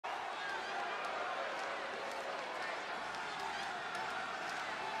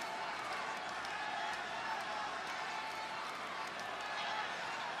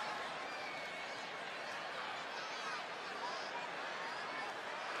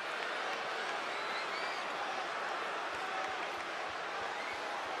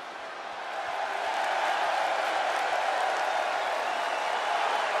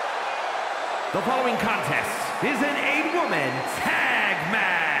The following contest is an 8-woman tag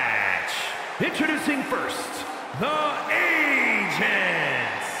match. Introducing first, the Agents.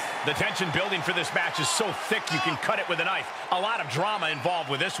 The tension building for this match is so thick you can cut it with a knife. A lot of drama involved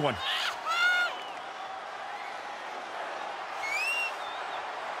with this one.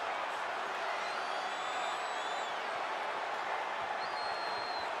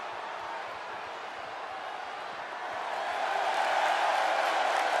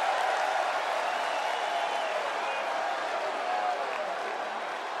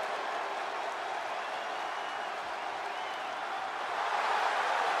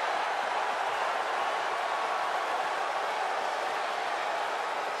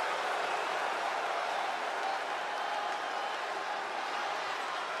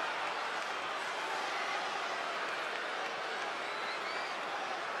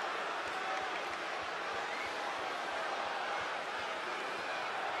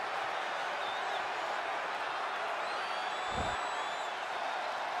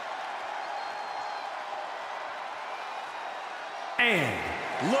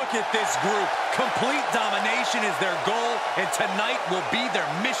 And look at this group. Complete domination is their goal, and tonight will be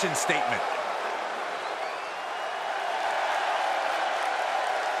their mission statement.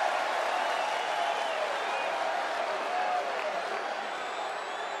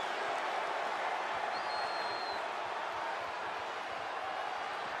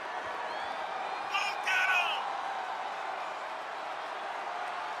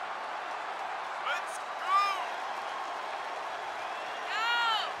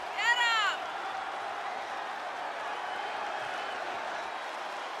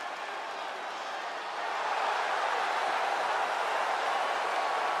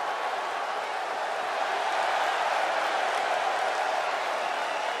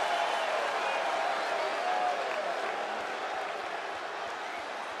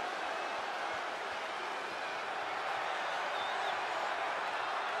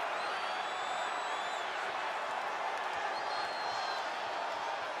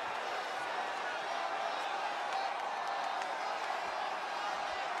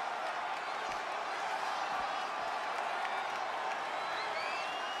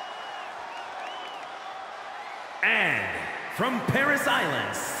 And from Paris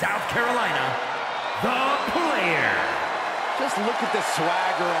Island, South Carolina, the Player. Just look at the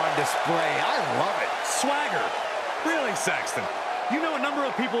swagger on display. I love it. Swagger. Really, Saxton? You know a number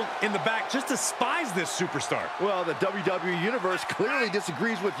of people in the back just despise this superstar. Well, the WWE Universe clearly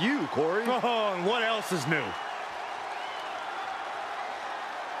disagrees with you, Corey. Oh, and what else is new?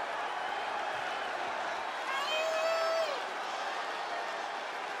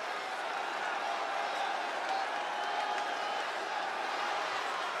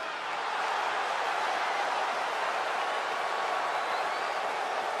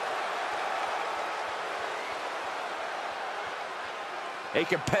 A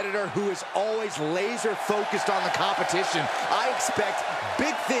competitor who is always laser focused on the competition. I expect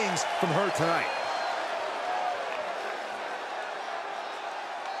big things from her tonight.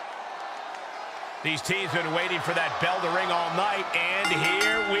 These teams have been waiting for that bell to ring all night, and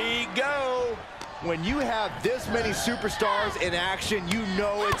here we go. When you have this many superstars in action, you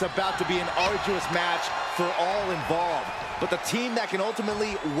know it's about to be an arduous match for all involved. But the team that can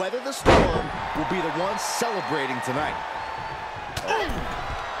ultimately weather the storm will be the ones celebrating tonight.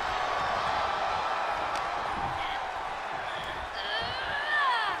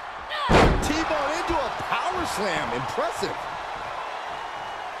 T-bone into a power slam. Impressive.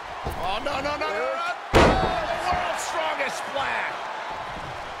 Oh, no. Oh, the world's strongest splash.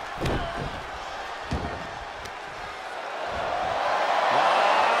 Oh,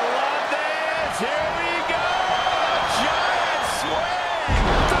 I love this. Here we go. Giant swing.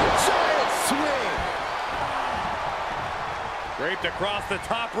 The giant swing. Draped across the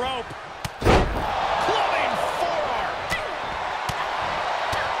top rope. Clubbing forearm.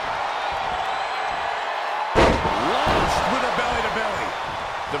 Launched with a belly-to-belly.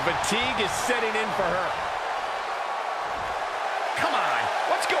 The fatigue is setting in for her. Come on,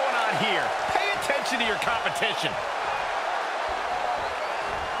 what's going on here? Pay attention to your competition.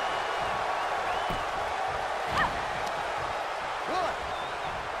 One,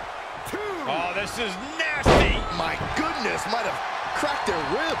 two. Oh, this is nasty. My goodness, might have cracked their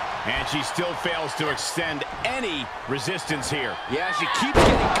rib. And she still fails to extend any resistance here. Yeah, she keeps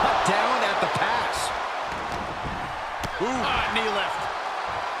getting cut down at the pass. Ah, knee lift.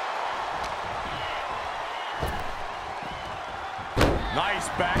 Nice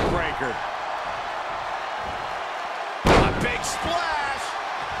backbreaker. A big splash.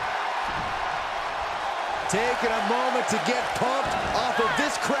 Taking a moment to get pumped off of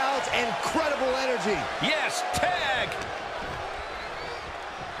this crowd's incredible energy. Yes, tag!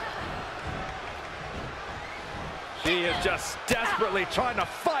 She is just desperately trying to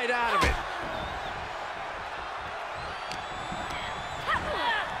fight out of it.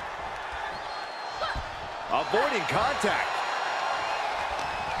 Avoiding contact.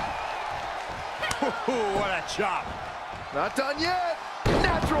 Ooh, what a chop. Not done yet.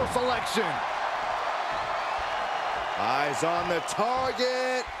 Natural selection. Eyes on the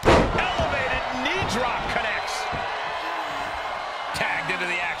target. Elevated knee drop connects. Tagged into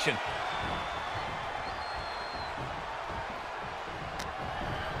the action.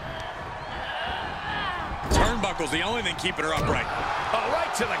 Turnbuckle's the only thing keeping her upright. Oh,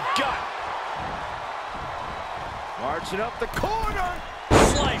 right to the gut. Marching up the corner.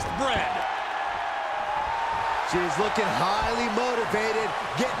 Sliced bread. She's looking highly motivated,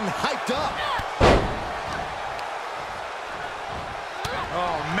 getting hyped up.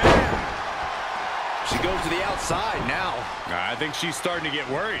 Oh, man. She goes to the outside now. I think she's starting to get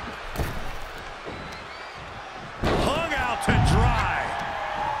worried. Hung out to dry.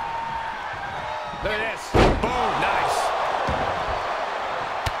 Look at this. Boom. Nice.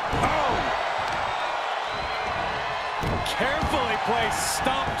 Oh. Carefully placed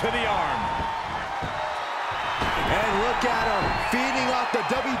stomp to the arm. And look at her, feeding off the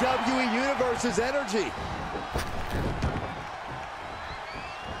WWE Universe's energy.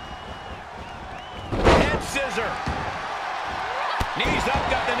 Head scissor. Knees up,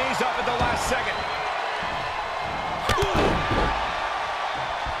 got the knees up at the last second. Ooh.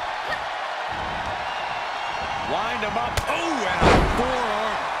 Wind him up. Oh, and a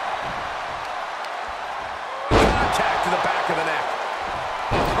forearm. Contact to the back of the neck.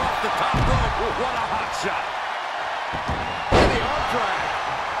 Off the top rope. What a hot shot. And the arm drag.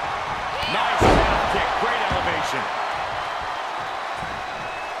 Nice down kick. Great elevation.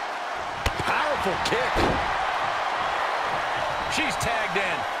 Powerful kick. She's tagged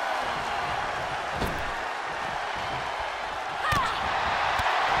in.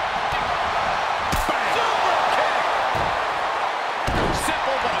 Bang. Super kick.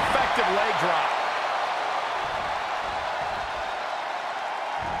 Simple but effective leg drop.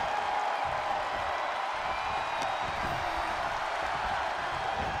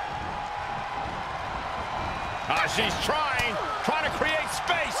 She's trying to create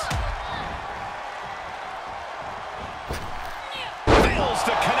space. Fails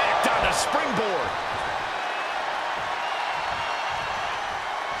to connect on the springboard.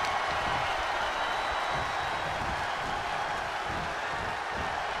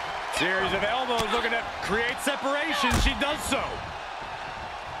 Series of elbows looking to create separation. She does so.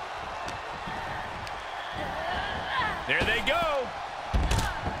 There they go.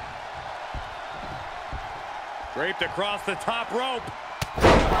 Draped across the top rope.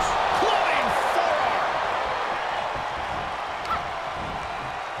 Clubbing forearm.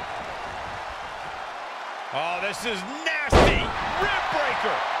 Oh, this is nasty. Rib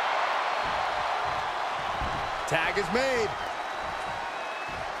breaker. Tag is made.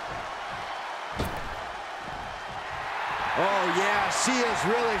 Oh, yeah, she is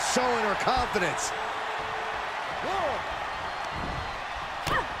really showing her confidence.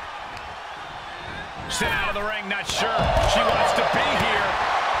 Sit out of the ring, not sure she wants to be here.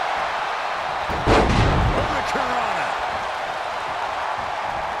 Hurricanrana.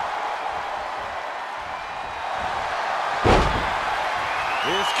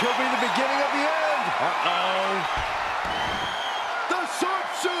 This could be the beginning of the end. Uh-oh. The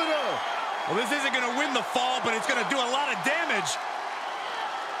sharpshooter. Well, this isn't going to win the fall, but it's going to do a lot of damage.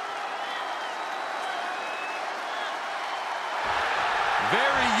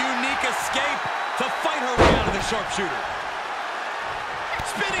 Very unique escape to fight her way out of the sharpshooter.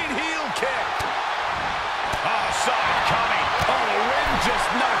 Spinning heel kick. Oh, saw it coming. Oh, the wind just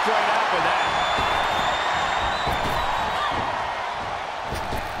knocked right out with that.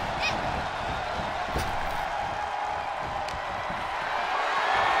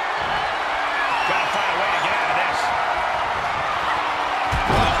 Gotta find a way to get out of this.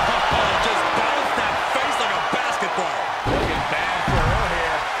 Oh, just bounced that face like a basketball. Looking bad for her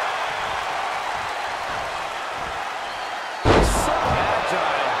here. So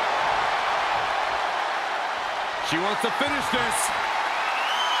agile. She wants to finish this.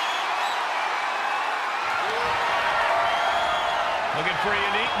 Looking for a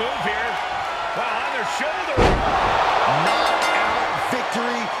unique move here. Wow, on their shoulder. Knockout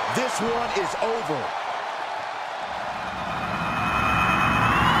victory. This one is over.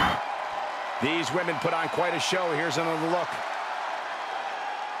 These women put on quite a show. Here's another look.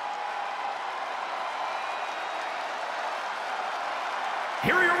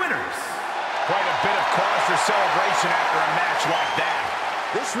 here are your winners. Quite a bit of cause for celebration after a match like that.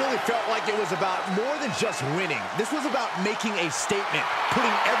 This really felt like it was about more than just winning. This was about making a statement,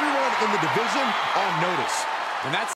 putting everyone in the division on notice. And that's